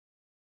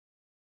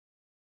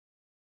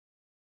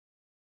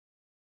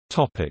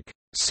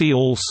See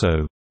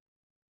also: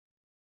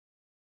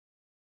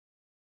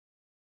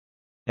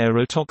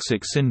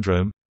 Aerotoxic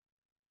syndrome,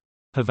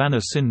 Havana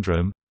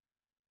syndrome,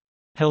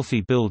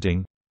 healthy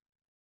building,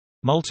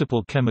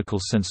 multiple chemical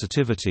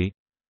sensitivity,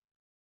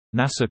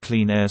 NASA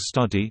Clean Air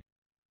Study,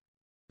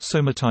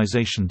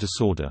 somatization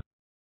disorder.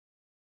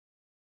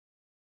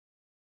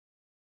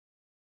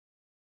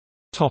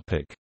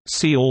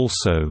 See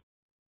also: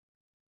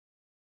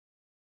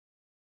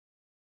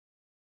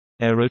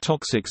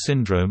 Aerotoxic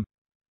syndrome,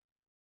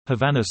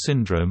 Havana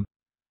syndrome,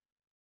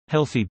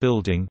 healthy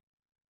building,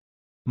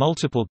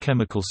 multiple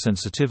chemical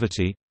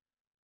sensitivity,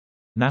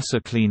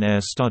 NASA Clean Air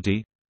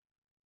Study,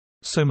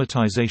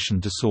 somatization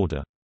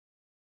disorder.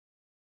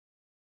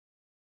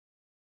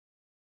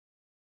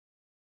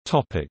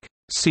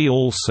 See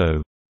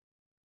also: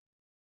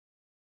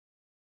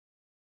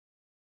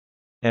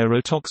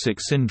 Aerotoxic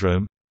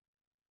syndrome,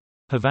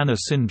 Havana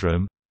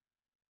syndrome,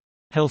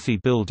 healthy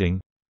building,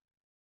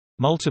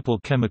 multiple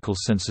chemical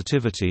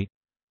sensitivity,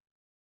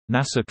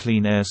 NASA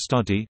Clean Air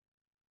Study,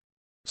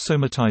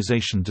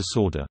 somatization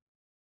disorder.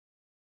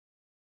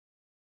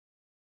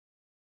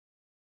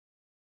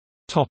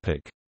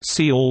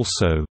 See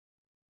also: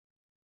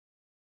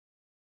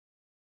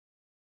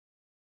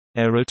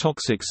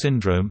 Aerotoxic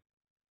syndrome,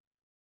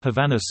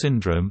 Havana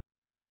syndrome,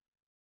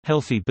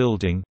 healthy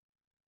building,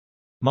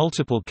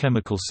 multiple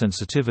chemical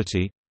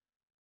sensitivity,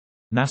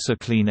 NASA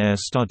Clean Air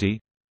Study,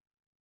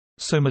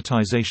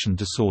 somatization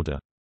disorder.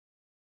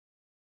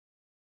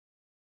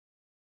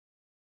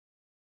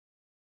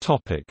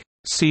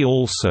 See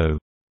also: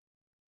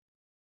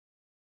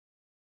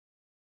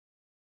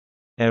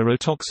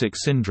 Aerotoxic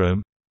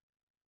syndrome,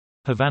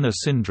 Havana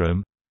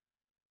syndrome,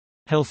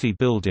 healthy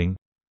building,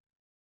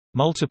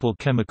 multiple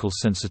chemical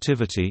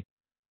sensitivity,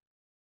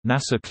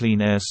 NASA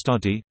Clean Air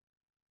Study,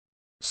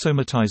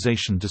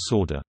 somatization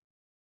disorder.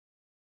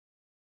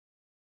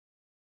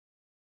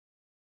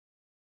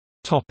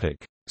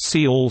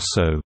 See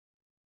also: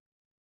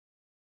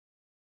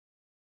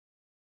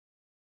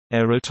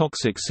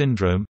 Aerotoxic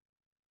syndrome,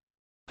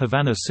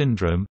 Havana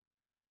syndrome,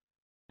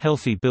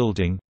 healthy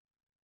building,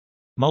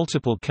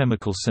 multiple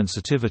chemical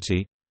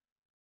sensitivity,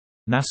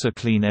 NASA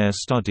Clean Air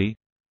Study,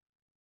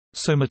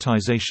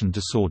 somatization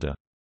disorder.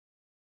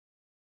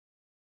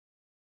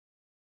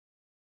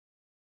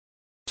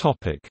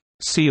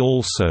 See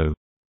also: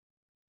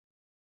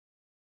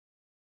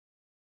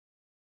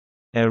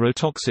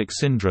 Aerotoxic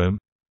syndrome,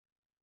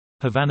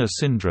 Havana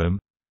syndrome,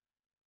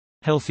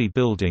 healthy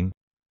building,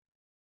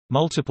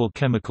 multiple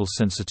chemical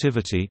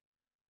sensitivity,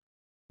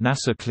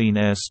 NASA Clean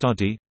Air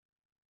Study,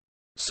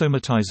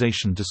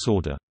 somatization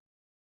disorder.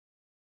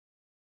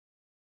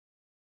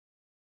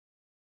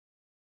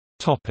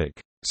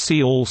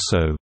 See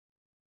also: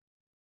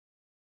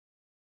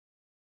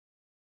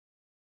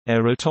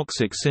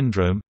 Aerotoxic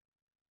syndrome,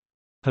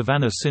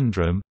 Havana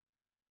syndrome,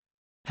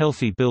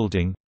 healthy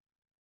building,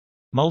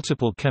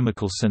 multiple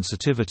chemical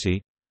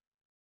sensitivity,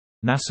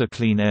 NASA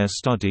Clean Air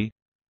Study,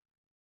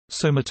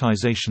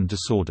 somatization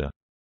disorder.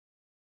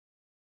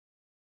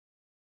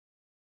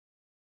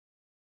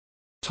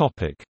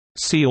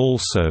 See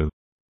also: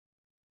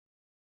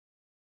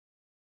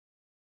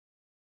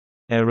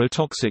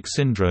 Aerotoxic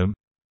syndrome,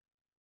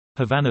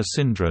 Havana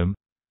syndrome,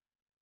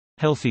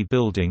 healthy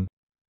building,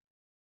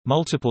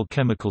 multiple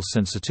chemical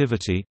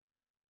sensitivity,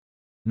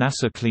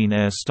 NASA Clean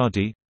Air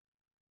Study,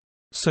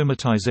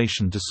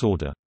 somatization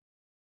disorder.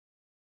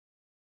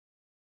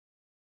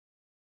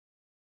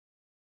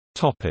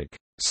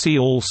 See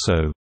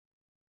also: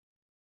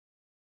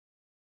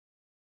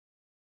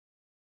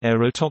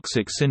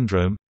 Aerotoxic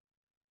syndrome,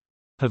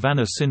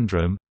 Havana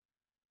syndrome,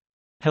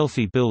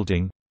 healthy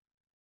building,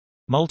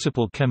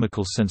 multiple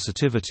chemical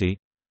sensitivity,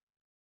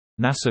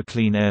 NASA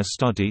Clean Air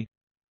Study,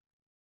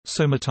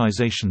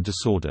 somatization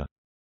disorder.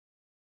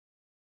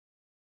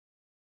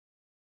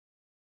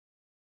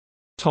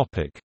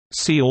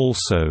 See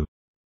also: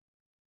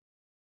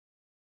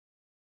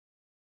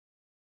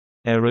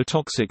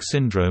 Aerotoxic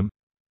syndrome,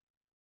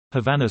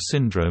 Havana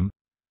syndrome,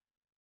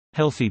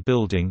 healthy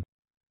building,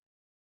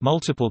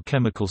 multiple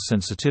chemical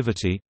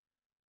sensitivity,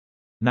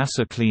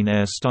 NASA Clean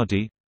Air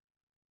Study,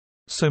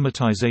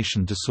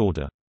 somatization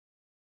disorder.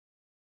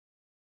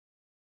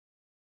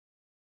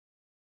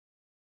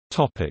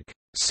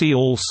 See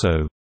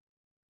also: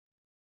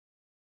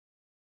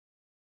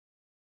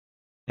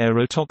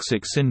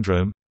 Aerotoxic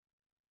syndrome,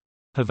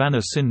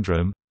 Havana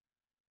syndrome,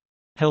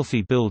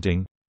 healthy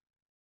building,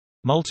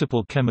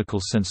 multiple chemical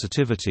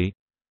sensitivity,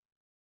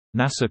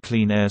 NASA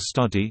Clean Air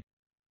Study,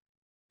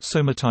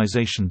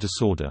 somatization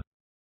disorder.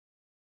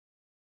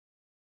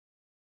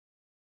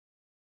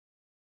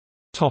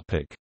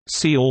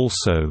 See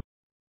also: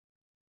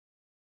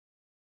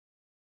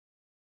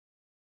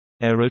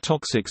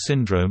 Aerotoxic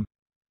syndrome,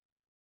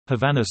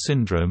 Havana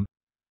syndrome,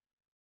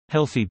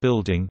 healthy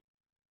building,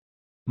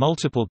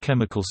 multiple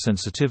chemical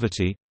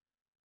sensitivity,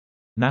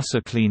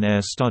 NASA Clean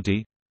Air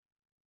Study,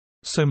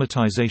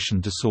 somatization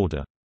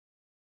disorder.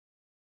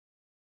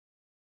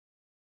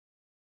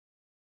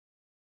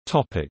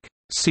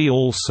 See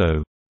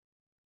also: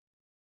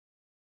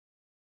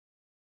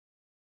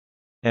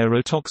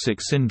 Aerotoxic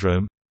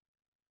syndrome,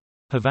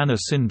 Havana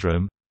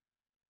syndrome,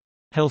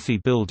 healthy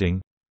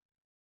building,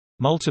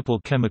 multiple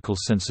chemical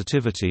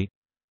sensitivity,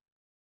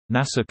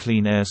 NASA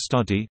clean air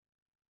study,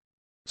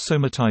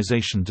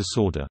 somatization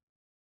disorder.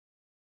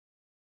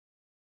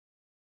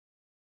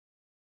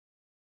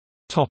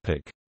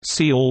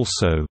 See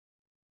also: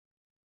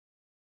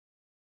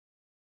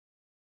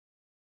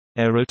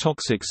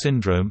 Aerotoxic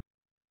syndrome,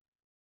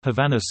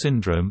 Havana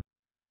syndrome,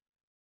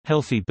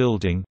 healthy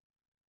building,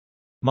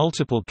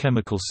 multiple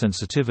chemical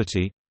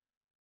sensitivity,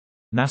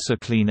 NASA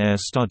clean air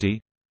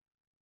study,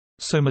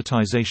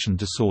 somatization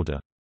disorder.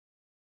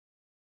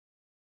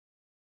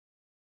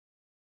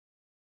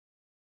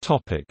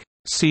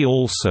 See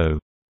also: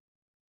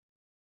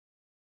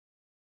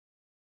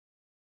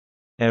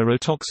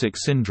 Aerotoxic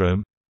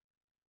syndrome,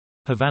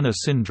 Havana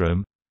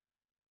syndrome,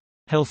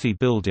 healthy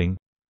building,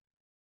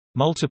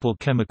 multiple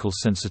chemical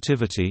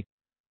sensitivity,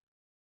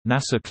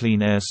 NASA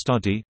clean air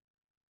study,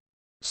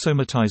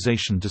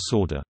 somatization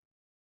disorder.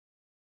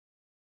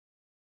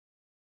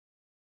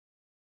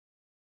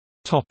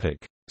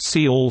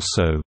 See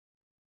also: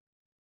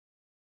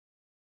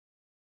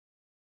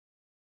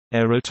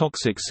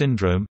 Aerotoxic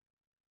syndrome,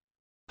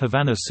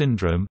 Havana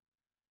syndrome,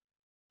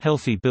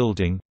 healthy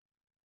building,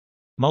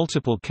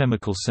 multiple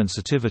chemical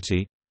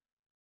sensitivity,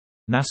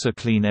 NASA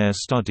clean air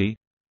study,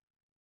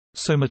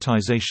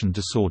 somatization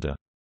disorder.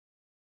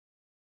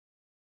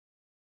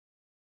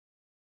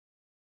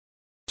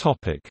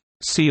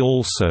 See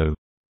also: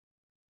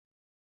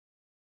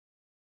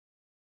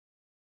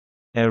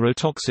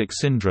 Aerotoxic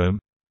syndrome,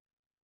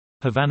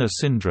 Havana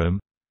syndrome,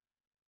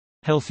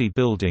 healthy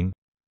building,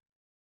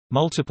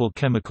 multiple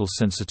chemical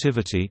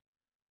sensitivity,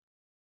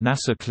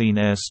 NASA clean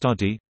air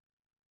study,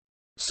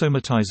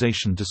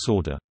 somatization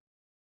disorder.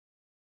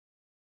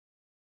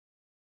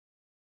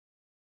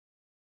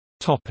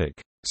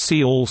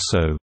 See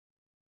also: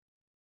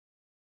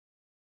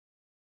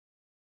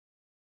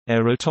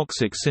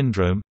 Aerotoxic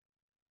syndrome,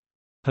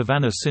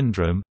 Havana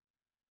syndrome,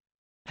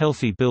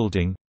 healthy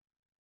building,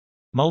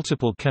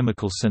 multiple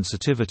chemical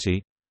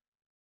sensitivity,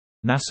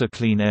 NASA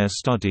clean air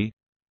study,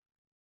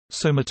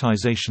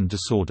 somatization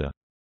disorder.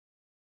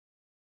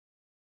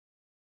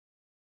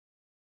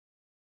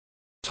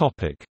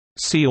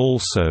 See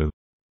also: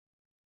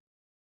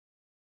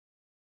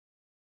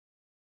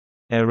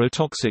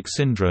 Aerotoxic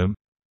syndrome,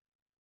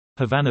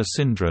 Havana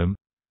syndrome,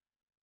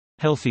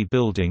 healthy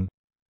building,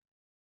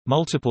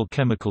 multiple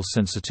chemical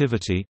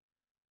sensitivity,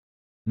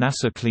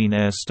 NASA clean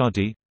air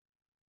study,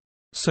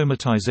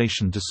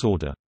 somatization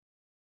disorder.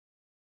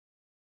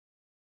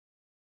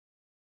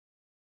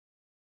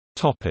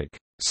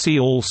 See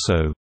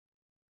also: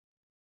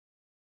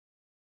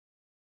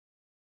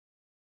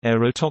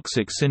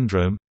 Aerotoxic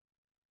syndrome,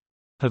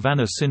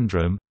 Havana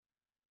syndrome,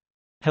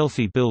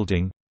 healthy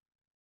building,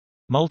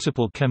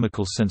 multiple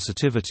chemical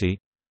sensitivity,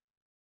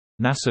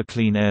 NASA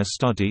clean air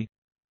study,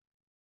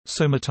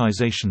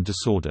 somatization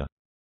disorder.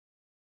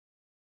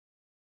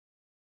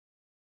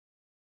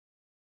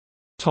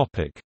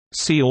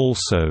 See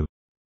also: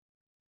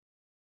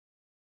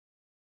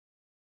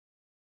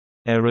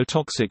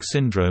 Aerotoxic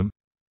syndrome,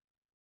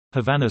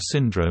 Havana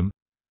syndrome,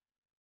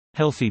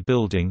 healthy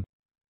building,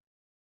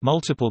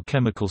 multiple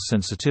chemical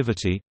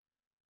sensitivity,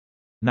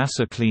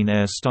 NASA clean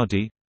air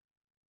study,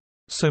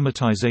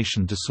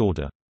 somatization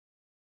disorder.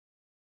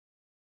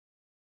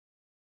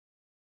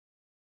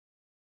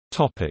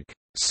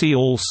 See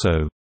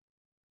also: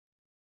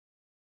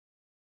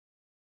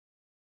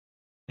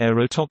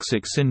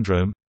 Aerotoxic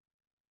syndrome,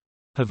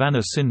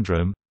 Havana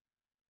syndrome,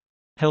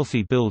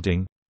 healthy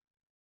building,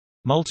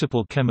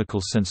 multiple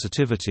chemical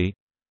sensitivity,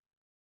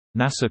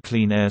 NASA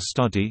clean air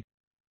study,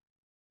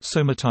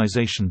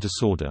 somatization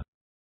disorder.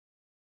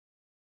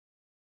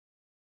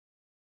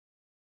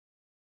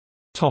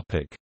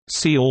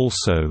 See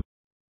also: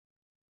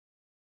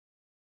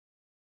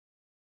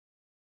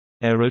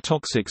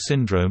 Aerotoxic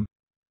syndrome,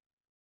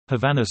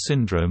 Havana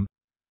syndrome,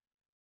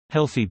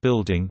 healthy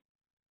building,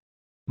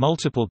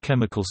 multiple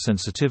chemical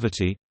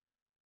sensitivity,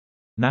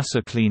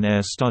 NASA clean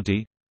air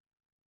study,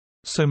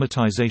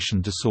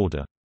 somatization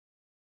disorder.